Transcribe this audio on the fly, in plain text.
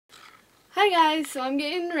Hi guys, so I'm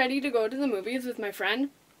getting ready to go to the movies with my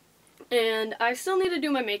friend, and I still need to do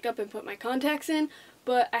my makeup and put my contacts in,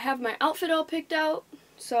 but I have my outfit all picked out,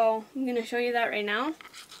 so I'm going to show you that right now.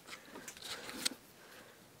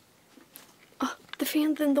 Oh, the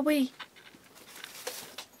fan's in the way.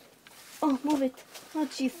 Oh, move it. Oh,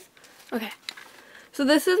 jeez. Okay, so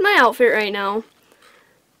this is my outfit right now.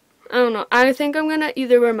 I don't know. I think I'm going to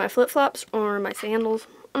either wear my flip-flops or my sandals.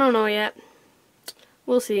 I don't know yet.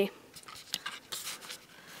 We'll see.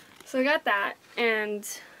 So I got that, and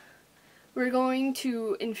we're going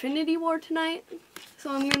to Infinity War tonight.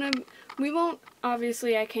 So we won't,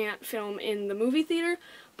 obviously I can't film in the movie theater,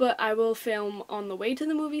 but I will film on the way to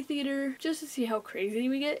the movie theater just to see how crazy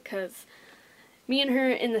we get, because me and her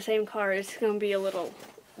in the same car is going to be a little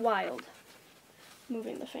wild.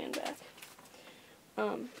 Moving the fan back.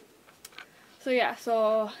 So yeah,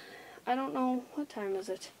 so I don't know, what time is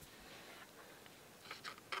it?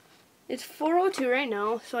 It's 4:02 right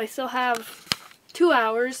now, so I still have 2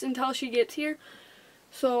 hours until she gets here.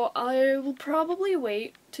 So I will probably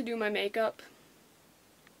wait to do my makeup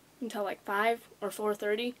until like 5 or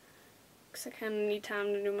 4:30, because I kind of need time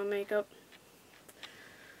to do my makeup.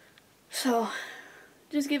 So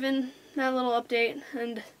just giving that little update,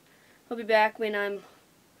 and I'll be back when I'm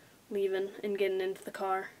leaving and getting into the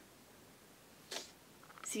car.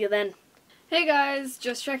 See you then. Hey guys,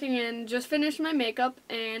 just checking in, just finished my makeup,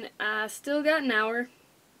 and I still got an hour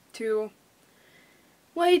to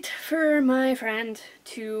wait for my friend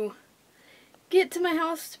to get to my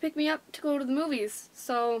house to pick me up to go to the movies.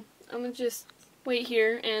 So I'm gonna just wait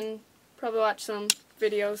here and probably watch some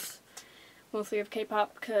videos, mostly of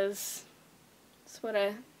K-pop, because it's what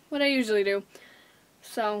I usually do.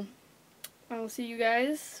 So I'll see you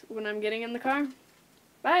guys when I'm getting in the car.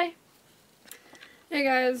 Bye! Hey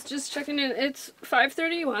guys, just checking in. It's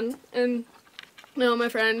 5:31, and now my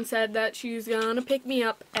friend said that she's gonna pick me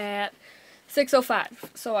up at 6:05.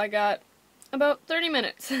 So I got about 30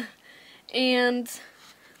 minutes. And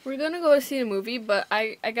we're gonna go see a movie, but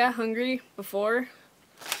I got hungry before.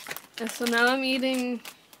 And so now I'm eating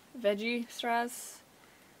veggie straws.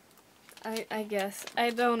 I guess.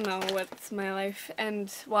 I don't know what's my life. And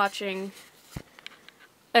watching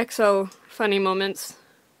EXO funny moments,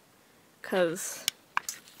 'cause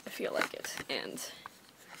I feel like it, and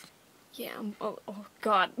yeah, oh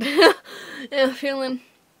god, yeah, I'm feeling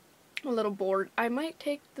a little bored. I might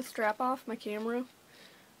take the strap off my camera,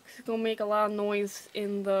 because it's gonna make a lot of noise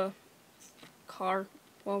in the car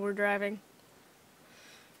while we're driving.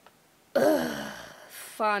 Ugh,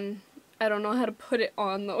 fun. I don't know how to put it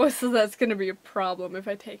on though, so that's gonna be a problem if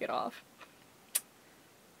I take it off.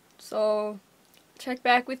 So, check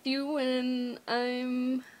back with you when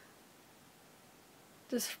I'm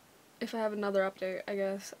just, if I have another update, I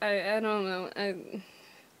guess. I don't know.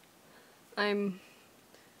 I'm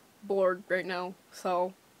bored right now,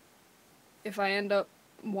 so if I end up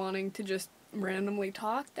wanting to just randomly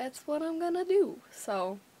talk, that's what I'm gonna do.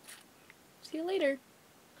 So, see you later.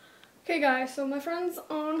 Okay guys, so my friend's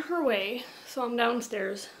on her way, so I'm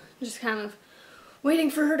downstairs, just kind of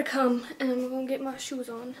waiting for her to come, and I'm gonna get my shoes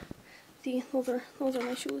on. See, those are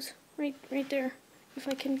my shoes, right there. If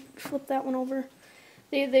I can flip that one over.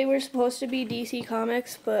 They were supposed to be DC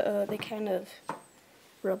Comics, but they kind of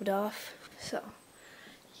rubbed off. So,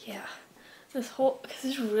 yeah. Because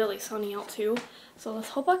it's really sunny out too. So let's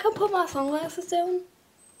hope I can put my sunglasses down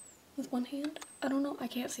with one hand. I don't know. I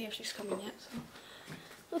can't see if she's coming yet. So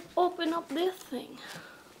let's open up this thing.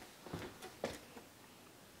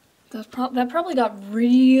 That probably got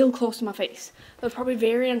real close to my face. That was probably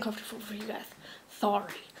very uncomfortable for you guys.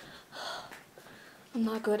 Sorry. I'm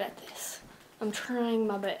not good at this. I'm trying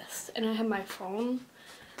my best, and I have my phone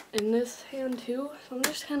in this hand too, so I'm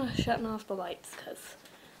just kind of shutting off the lights because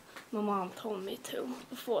my mom told me to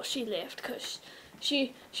before she left, because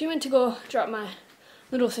she went to go drop my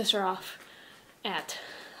little sister off at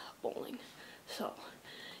bowling. So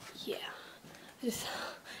yeah,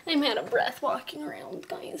 I'm out of breath walking around,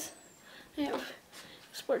 guys. I have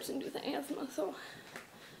sports-induced asthma, so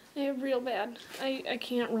I have real bad. I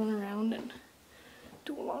can't run around and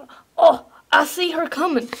do a lot of, oh, I see her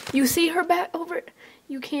coming. You see her back over?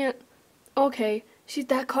 You can't. Okay, she's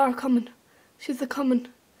that car coming. She's a coming.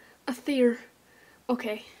 I see her.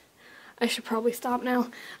 Okay, I should probably stop now.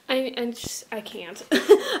 I can't.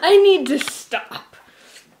 I need to stop.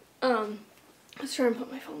 Let's try and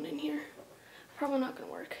put my phone in here. Probably not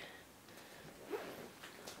gonna work.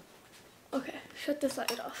 Okay, shut this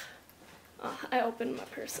light off. I opened my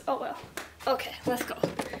purse. Oh well. Okay, let's go.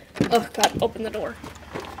 Oh god, open the door.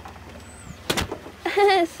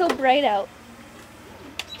 It's so bright out.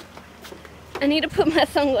 I need to put my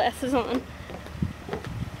sunglasses on.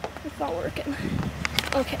 It's not working.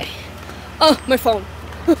 Okay. Oh, my phone.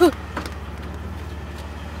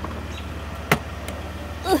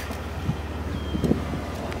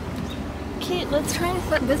 Okay, let's try to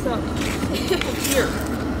set this up. Here.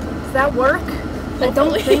 Does that work? I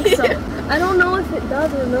don't think so. I don't know if it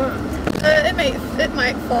does or not. It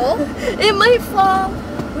might fall. It might fall.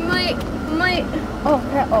 We might.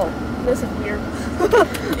 Oh, this is weird.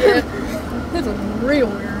 Yeah. This is real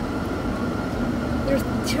weird. There's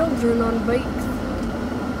children on bikes.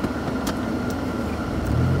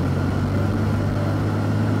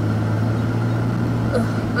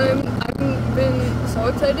 I've been so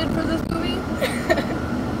excited for this movie.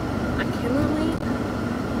 I cannot wait.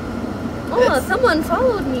 Oh, someone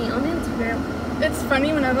followed me on Instagram. It's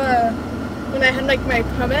funny when I had like my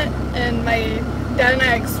permit and my dad and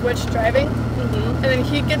I like switched driving, and then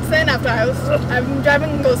he gets in after I'm driving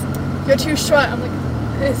and goes, "You're too short." I'm like,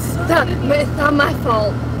 It's not my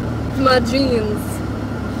fault. It's my jeans.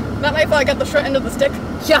 not my fault. I got the short end of the stick.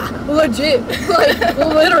 Yeah, legit. Like,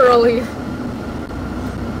 literally.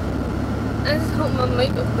 I just hope my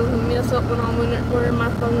makeup doesn't mess up when I'm wearing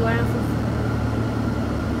my sunglasses.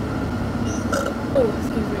 Oh,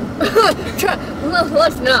 excuse me.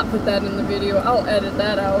 Let's not put that in the video. I'll edit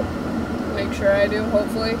that out. Make sure I do,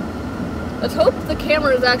 hopefully. Let's hope the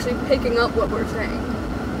camera is actually picking up what we're saying.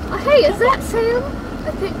 Oh, hey, is that Sam?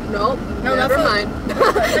 I think, nope, No, never that's mind.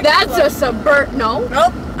 That's a Suburban, no.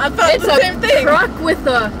 Nope, I thought It's the same a thing. truck with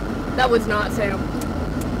a, that was not Sam.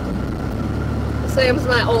 Sam's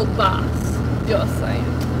my old boss, just saying.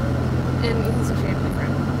 And he's a family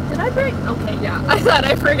friend. Did I bring? Okay, yeah. I thought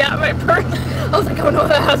I forgot my purse. I was like, oh no,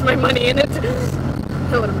 that has my money in it.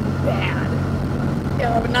 That would have been bad. Yeah,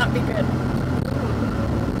 that would not be good.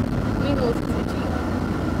 Me knows it's itchy.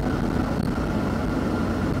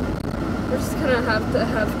 We're just gonna have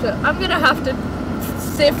to, I'm gonna have to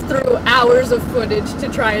sift through hours of footage to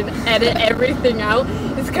try and edit everything out.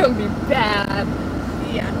 It's gonna be bad.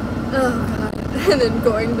 Yeah. Oh god. And then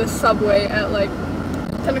going the subway at like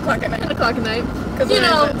 10 o'clock at night. 10 o'clock at night. Because You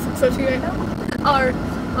know, it's 6:02 right now.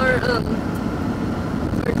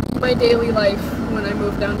 my daily life when I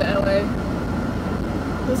moved down to LA.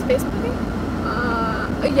 There's a Facebook movie?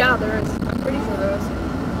 Yeah, there is. I'm pretty sure there is.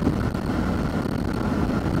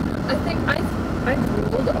 I think I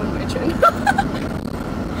drooled on my chin.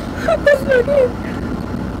 That's not good.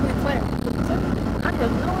 Where? I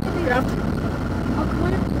have no idea. Draft? Oh, come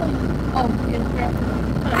on. Oh, yeah.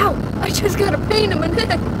 Ow! I just got a pain in my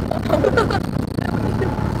neck.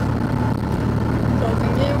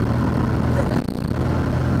 Closing you.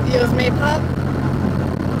 Ears may pop.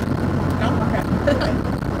 No? Okay.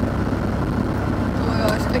 Oh my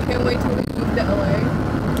gosh, I can't wait till we move to LA.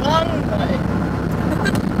 Long way.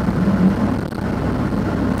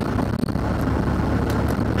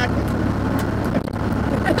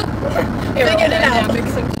 Figured it out.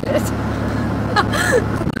 Aerodynamics and shit.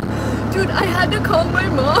 Dude, I had to call my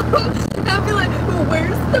mom and I'd be like,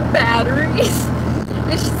 where's the batteries?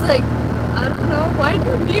 And she's like, I don't know, why do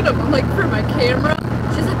you need them? I'm like, for my camera.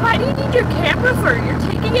 She's like, why do you need your camera for? You're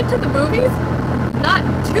taking it to the movies? Not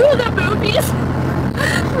to the movies.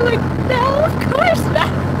 I'm like, no, of course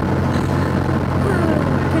not.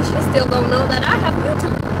 Because she still don't know that I have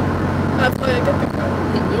YouTube. That's why I get the code.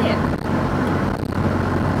 Yeah.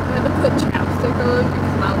 I had to put chapstick on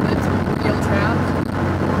because my lips are real chapped.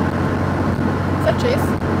 Is that Chase?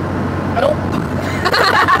 Nope.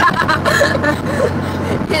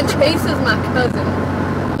 And Chase is my cousin.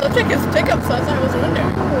 Looks like his pickup, so that's why I was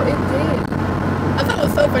wondering. Oh, it did. I thought it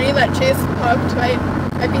was so funny that Chase parked right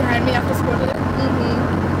behind me after school today. Mm-hmm.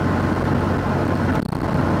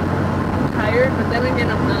 I'm tired, but then again,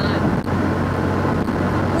 I'm not.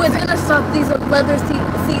 Oh, it's gonna stop. These are leather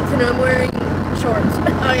seats and I'm wearing shorts.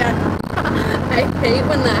 Oh yeah. I hate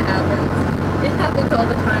when that happens. It happens all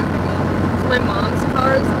the time to me. My mom's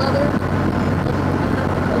car is leather.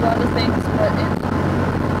 A lot of things, but I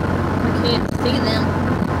can't see them.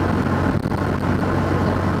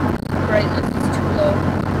 The brightness is too low.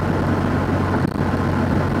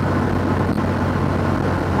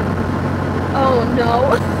 Oh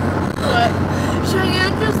no. What?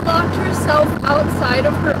 Cheyenne just locked herself outside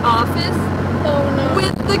of her office Oh no.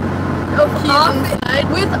 with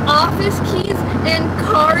the office keys and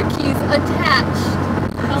car keys attached.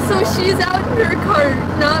 Oh, So no. she's out in her car,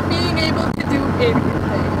 not being able to do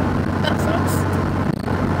anything. That sucks.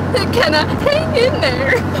 Kenna, hang in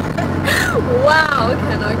there. Wow,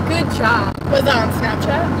 Kenna, good job. Was that on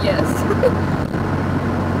Snapchat? Yes.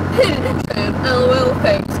 And LOL,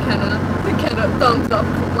 thanks, Kenna. Kenna, thumbs up,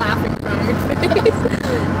 laughing from your face.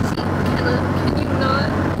 Kenna,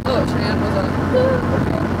 Now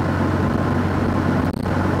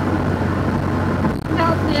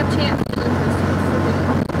Snapchat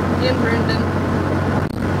and Brendan.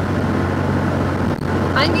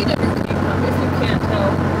 I need a new teacup if you can't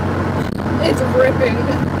tell. It's ripping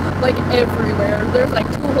like everywhere. There's like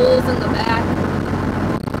 2 holes in the back.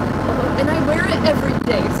 And I wear it every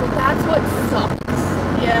day, so that's what sucks.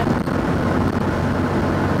 Yeah.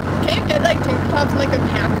 Can you get like tank tops in like a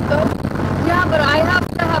pack though? Yeah, but I have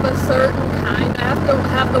to have a certain kind. I have to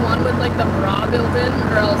have the one with like the bra built in,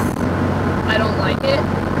 or else I don't like it.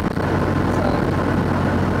 So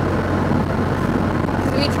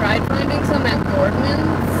we tried finding some at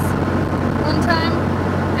Gordon's one time,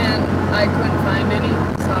 and I couldn't find any.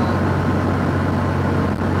 So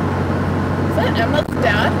Is that Emma's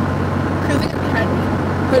dad? Cruising Academy?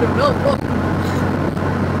 I don't know. Look.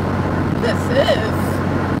 This is.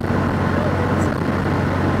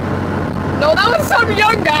 No, that was some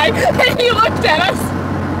young guy, and he looked at us.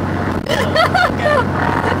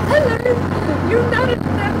 Hello, you're not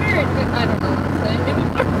that married. I don't know what I'm saying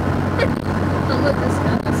anymore. I'll let this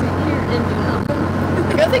guy sit here and do nothing.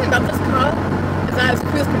 The good thing about this car is that it's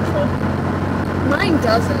cruise control. Mine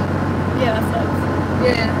doesn't. Yeah, that sucks.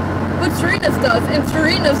 Yeah, but Serena's does, and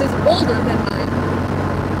Serena's is older than mine.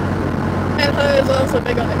 And hers is also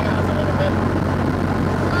bigger than yours a little bit.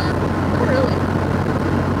 Not really.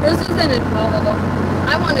 Hers is an Impala though.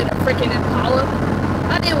 I wanted a freaking Impala.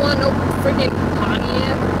 I didn't want no freaking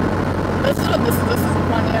Pontiac. This is a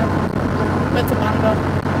Pontiac. That's a Honda.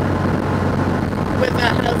 With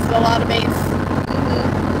that has a lot of bass. Mm-hmm.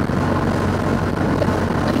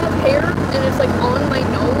 I have hair and it's like on my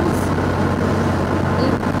nose.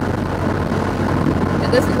 And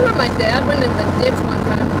this is where my dad went in the ditch one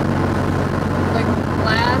time. Like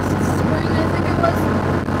last spring, I think it was.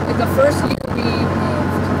 Like the first year we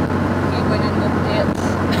moved, he went in the ditch.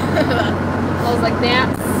 I was like, that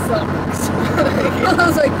sucks. I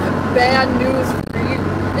was like, bad news for you.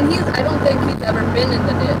 And I don't think he's ever been in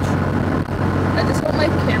the ditch. I just want my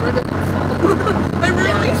camera to fall. I'm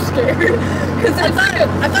really scared. Cause I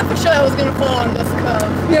thought for sure I was gonna fall on this curve.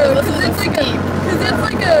 Yeah, this cause is it's like steep. cause it's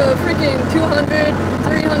like a freaking $200,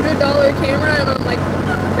 $300 camera, and I'm like,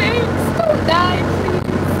 no thanks, don't die, please.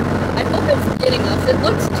 I hope it's getting us. It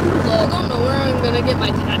looks too low. I don't know where I'm gonna get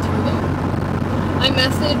my tattoo though. I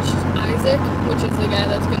messaged Isaac, which is the guy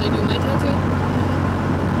that's gonna do my tattoo,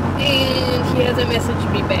 and he hasn't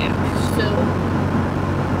messaged me back. So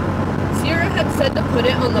Sierra had said to put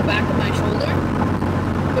it on the back of my shoulder,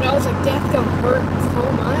 but I was like, that's gonna hurt so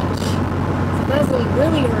much. So that's gonna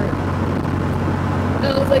really hurt.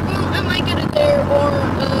 And I was like, well, I might get it there, or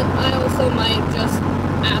I also might just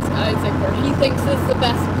ask Isaac where he thinks is the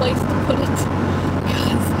best place to put it,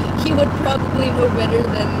 because he would probably know better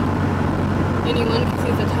than anyone, because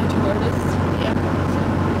he's a tattoo artist. Yeah.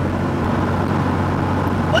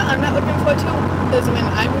 What I'm not looking forward to is when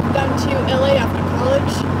I move down to LA after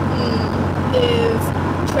college, is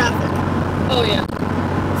traffic. Oh yeah.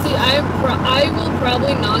 See, I will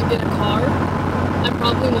probably not get a car. I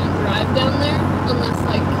probably won't drive down there unless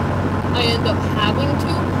like I end up having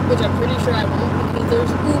to, which I'm pretty sure I won't, because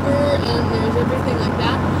there's Uber and there's everything like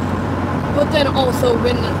that. But then also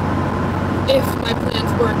if my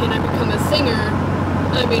plans work and I become a singer,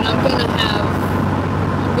 I mean I'm gonna have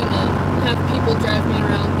people drive me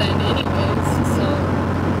around then anyways, so.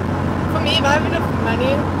 For me, if I have enough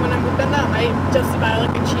money when I move down there, I might just buy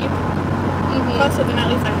like a cheap car, so then at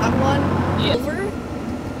least I have one. Yeah. Over?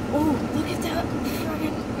 Oh, look at that.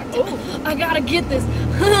 Oh, I gotta get this.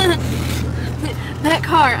 That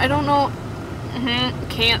car, I don't know.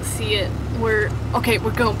 Can't see it. We're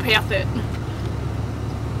going past it.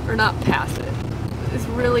 Or not past it. It's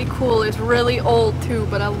really cool. It's really old too,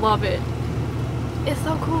 but I love it. It's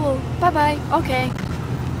so cool. Bye-bye. Okay.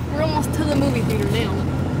 We're almost to the movie theater now.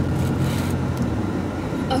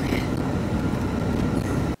 Okay.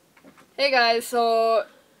 Hey guys, so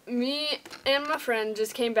me and my friend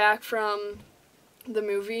just came back from the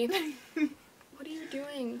movie. What are you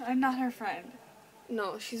doing? I'm not her friend.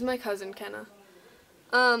 No, she's my cousin, Kenna.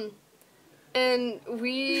 And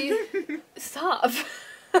we stop.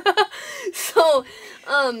 So,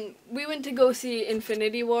 we went to go see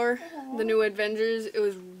Infinity War, the new Avengers. It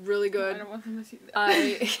was really good. I don't want them to see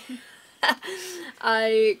that.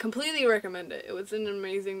 I completely recommend it. It was an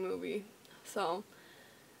amazing movie. So,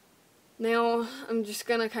 now I'm just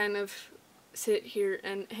gonna kind of sit here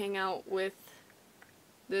and hang out with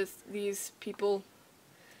these people.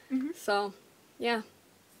 So, yeah.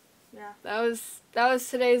 Yeah. That was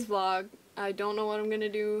today's vlog. I don't know what I'm gonna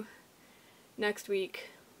do next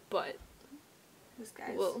week, but This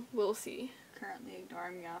guy's we'll see. currently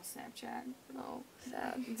ignoring me on Snapchat. Oh,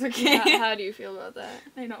 sad. It's okay. How do you feel about that?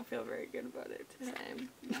 I don't feel very good about it. Same.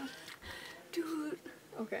 No. Dude.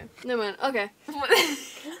 Okay. No man. Okay.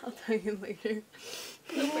 I'll tell you later.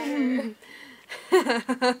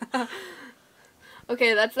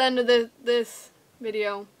 Okay, that's the end of this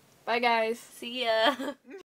video. Bye guys. See ya.